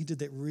lot. I think he did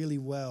that really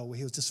well, where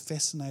he was just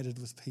fascinated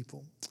with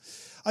people.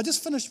 I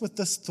just finished with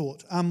this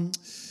thought. It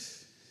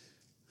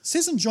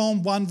says in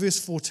John 1 verse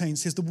 14,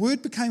 says, the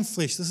word became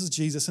flesh, this is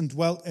Jesus, and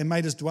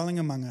made his dwelling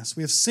among us.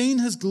 We have seen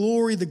his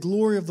glory, the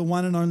glory of the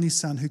one and only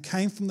Son, who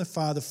came from the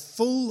Father,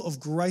 full of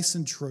grace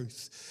and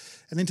truth.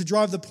 And then to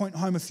drive the point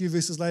home a few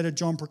verses later,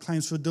 John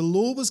proclaims, for the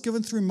law was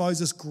given through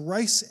Moses,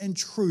 grace and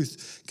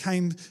truth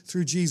came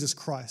through Jesus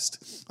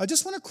Christ. I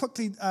just want to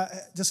quickly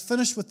just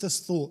finish with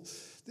this thought.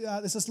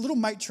 There's this little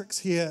matrix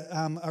here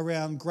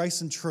around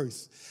grace and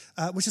truth,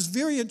 which is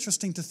very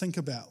interesting to think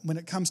about when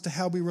it comes to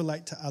how we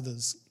relate to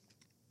others.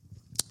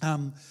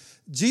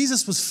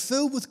 Jesus was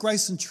filled with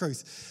grace and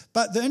truth.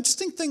 But the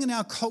interesting thing in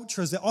our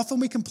culture is that often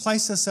we can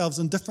place ourselves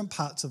in different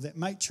parts of that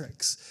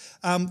matrix.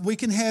 We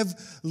can have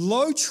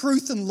low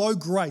truth and low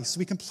grace.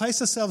 We can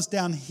place ourselves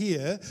down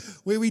here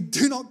where we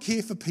do not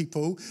care for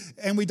people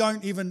and we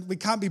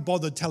can't be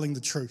bothered telling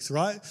the truth,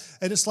 right?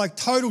 And it's like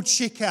total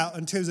checkout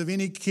in terms of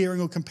any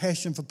caring or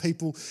compassion for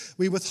people.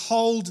 We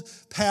withhold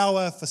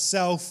power for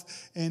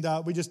self and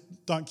we just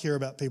don't care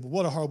about people.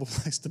 What a horrible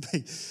place to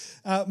be.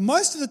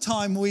 Most of the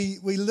time we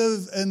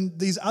live in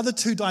these other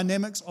two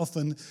dynamics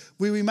often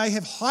where we may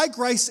have high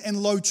grace and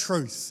low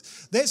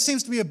truth. That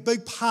seems to be a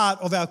big part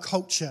of our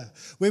culture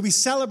where we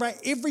celebrate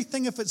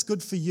everything if it's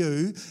good for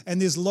you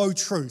and there's low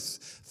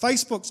truth.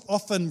 Facebook's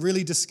often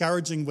really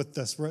discouraging with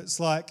this where it's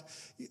like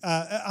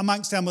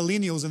amongst our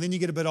millennials and then you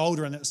get a bit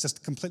older and it's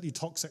just completely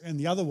toxic in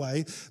the other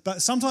way.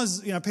 But sometimes,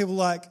 people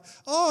are like,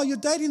 oh, you're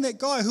dating that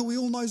guy who we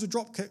all know is a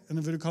dropkick in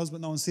inverted commas, but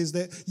no one says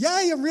that.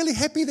 Yay, I'm really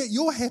happy that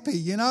you're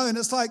happy, And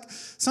it's like,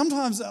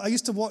 sometimes I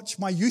used to watch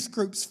my youth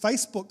group's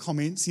Facebook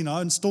comments,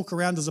 and stalk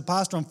around as a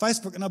pastor on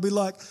Facebook and I'd be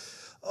like,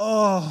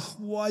 oh,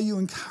 why are you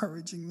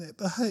encouraging that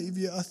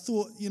behavior? I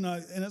thought,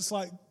 and it's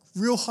like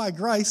real high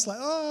grace, like,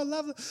 oh, I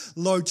love it.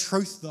 Low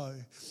truth though.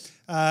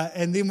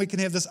 And then we can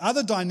have this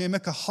other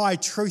dynamic, a high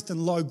truth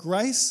and low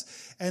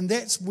grace. And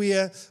that's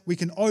where we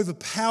can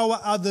overpower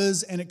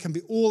others and it can be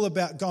all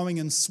about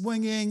going and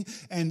swinging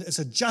and it's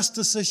a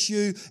justice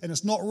issue and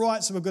it's not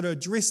right, so we've got to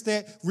address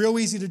that. Real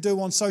easy to do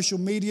on social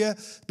media,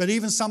 but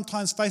even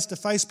sometimes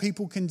face-to-face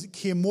people can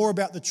care more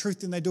about the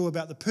truth than they do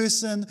about the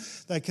person.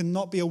 They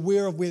cannot be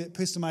aware of where that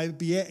person may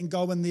be at and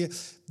go in there.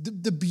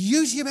 The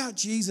beauty about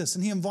Jesus,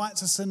 and he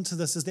invites us into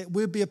this, is that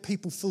we'll be a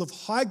people full of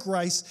high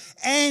grace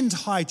and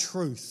high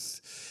truth.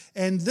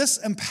 And this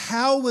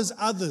empowers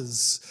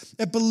others.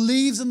 It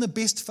believes in the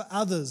best for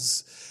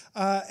others.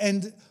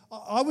 And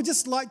I would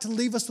just like to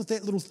leave us with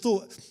that little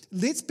thought.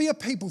 Let's be a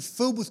people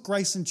filled with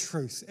grace and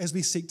truth as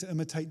we seek to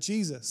imitate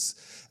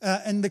Jesus.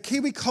 And the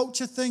Kiwi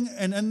culture thing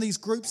and in these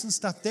groups and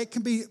stuff, that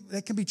can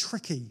be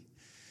tricky.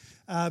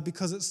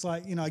 Because it's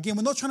like, again,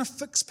 we're not trying to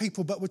fix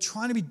people, but we're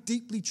trying to be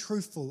deeply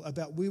truthful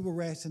about where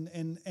we're at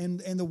and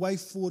the way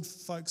forward for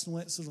folks and all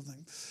that sort of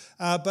thing.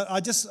 But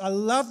I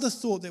love the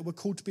thought that we're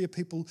called to be a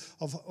people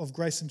of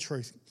grace and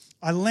truth.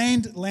 I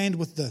land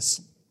with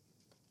this.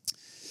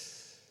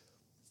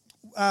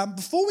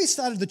 Before we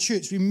started the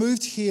church, we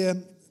moved here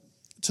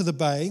to the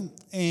Bay,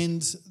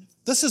 and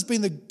This has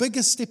been the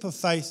biggest step of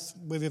faith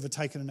we've ever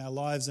taken in our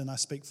lives, and I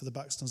speak for the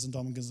Buxtons and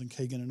Domingans and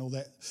Keegan and all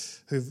that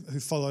who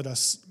followed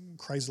us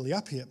crazily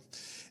up here.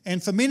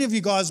 And for many of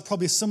you guys,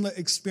 probably a similar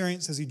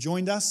experience as you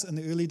joined us in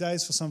the early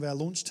days for some of our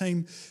launch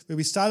team, where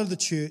we started the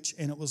church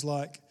and it was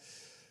like,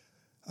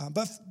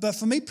 but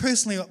for me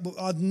personally,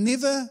 I'd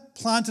never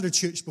planted a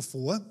church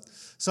before,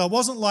 so it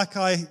wasn't like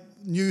I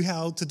knew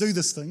how to do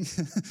this thing.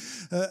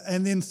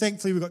 And then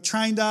thankfully we got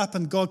trained up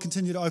and God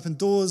continued to open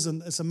doors,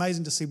 and it's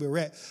amazing to see where we're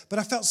at. But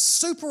I felt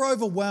super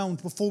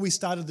overwhelmed before we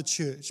started the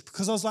church,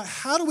 because I was like,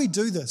 how do we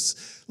do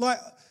this? Like,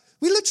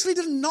 we literally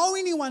didn't know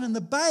anyone in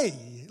the Bay.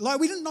 Like,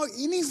 we didn't know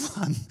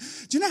anyone.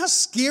 Do you know how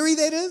scary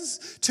that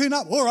is? Turn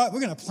up, all right,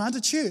 we're going to plant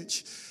a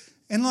church.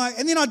 And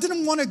then I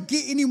didn't want to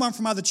get anyone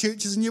from other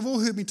churches, and you've all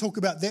heard me talk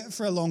about that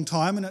for a long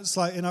time, and it's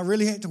like, and I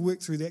really had to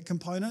work through that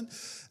component.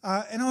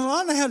 And I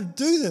don't know how to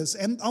do this.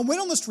 And I went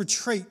on this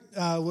retreat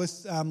it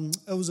was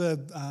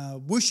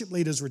a worship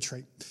leaders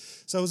retreat.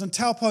 So it was in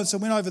Taupo, so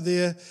I went over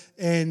there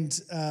and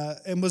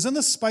was in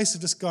this space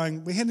of just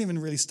going, we hadn't even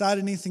really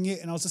started anything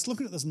yet, and I was just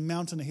looking at this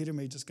mountain ahead of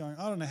me just going,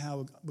 I don't know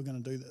how we're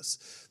going to do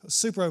this. I was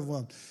super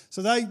overwhelmed.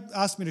 So they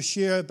asked me to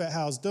share about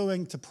how I was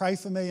doing, to pray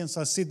for me, and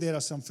so I said that. I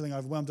said, I'm feeling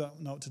overwhelmed, don't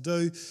know what to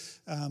do,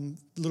 a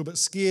little bit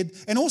scared.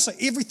 And also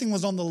everything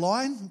was on the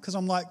line, because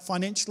I'm like,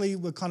 financially,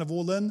 we're kind of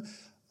all in.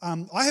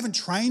 I haven't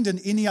trained in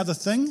any other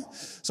thing.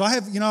 So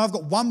I've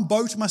got one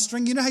bow to my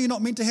string. You know how you're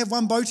not meant to have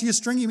one bow to your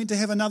string? You're meant to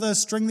have another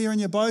string there in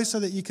your bow so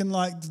that you can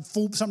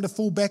something to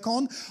fall back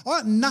on. I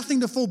got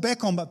nothing to fall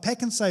back on but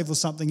Pack and Save or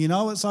something,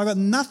 So I got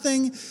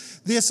nothing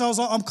there. So I was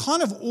like, I'm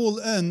kind of all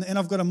in, and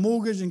I've got a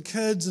mortgage and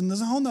kids, and there's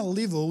a whole nother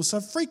level. So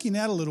I'm freaking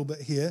out a little bit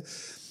here.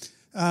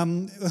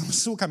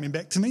 It's all coming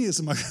back to me.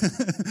 It's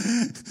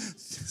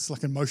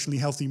like an emotionally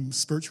healthy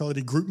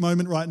spirituality group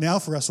moment right now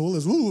for us all.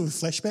 There's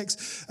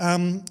flashbacks.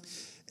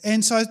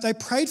 And so they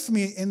prayed for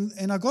me,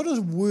 and I got a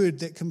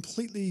word that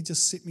completely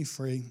just set me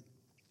free,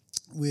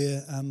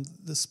 where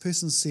this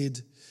person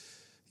said,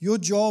 your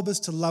job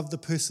is to love the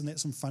person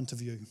that's in front of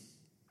you.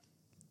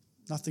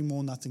 Nothing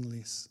more, nothing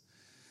less.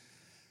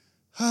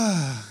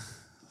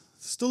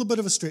 Still a bit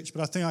of a stretch,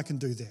 but I think I can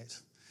do that.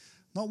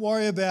 Not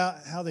worry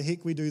about how the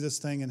heck we do this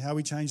thing and how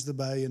we change the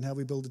Bay and how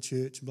we build a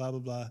church and blah,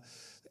 blah, blah.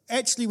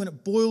 Actually, when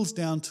it boils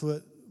down to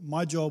it,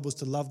 my job was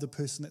to love the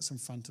person that's in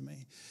front of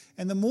me.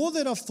 And the more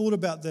that I've thought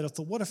about that, I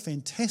thought, what a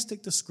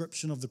fantastic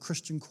description of the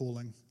Christian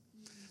calling.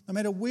 No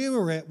matter where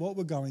we're at, what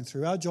we're going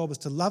through, our job is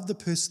to love the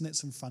person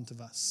that's in front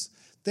of us.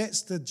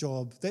 That's the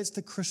job. That's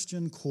the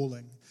Christian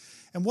calling.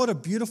 And what a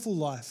beautiful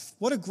life.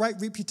 What a great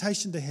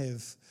reputation to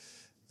have.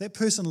 That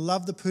person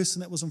loved the person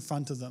that was in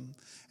front of them.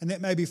 And that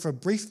may be for a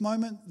brief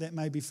moment, that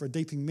may be for a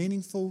deep and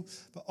meaningful,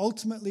 but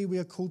ultimately we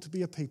are called to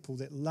be a people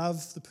that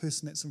love the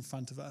person that's in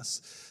front of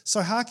us.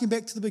 So harking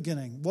back to the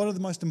beginning, what are the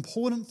most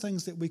important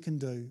things that we can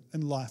do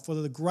in life? What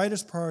are the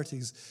greatest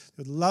priorities?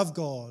 That love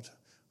God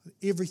with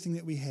everything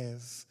that we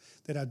have,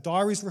 that our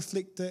diaries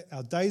reflect it,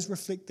 our days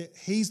reflect that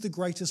He's the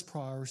greatest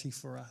priority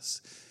for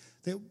us.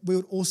 That we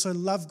would also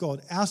love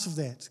God out of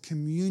that,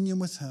 communion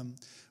with Him.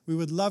 We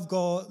would love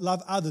God,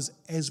 love others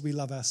as we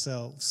love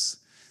ourselves.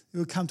 We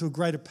would come to a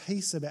greater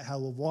peace about how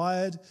we're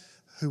wired,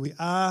 who we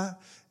are,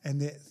 and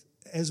that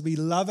as we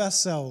love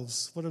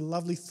ourselves, what a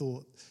lovely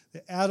thought,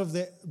 that out of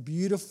that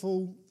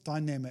beautiful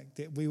dynamic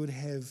that we would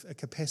have a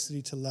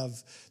capacity to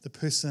love the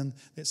person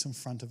that's in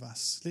front of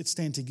us. Let's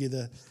stand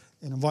together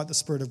and invite the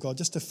Spirit of God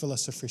just to fill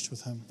us afresh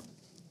with Him.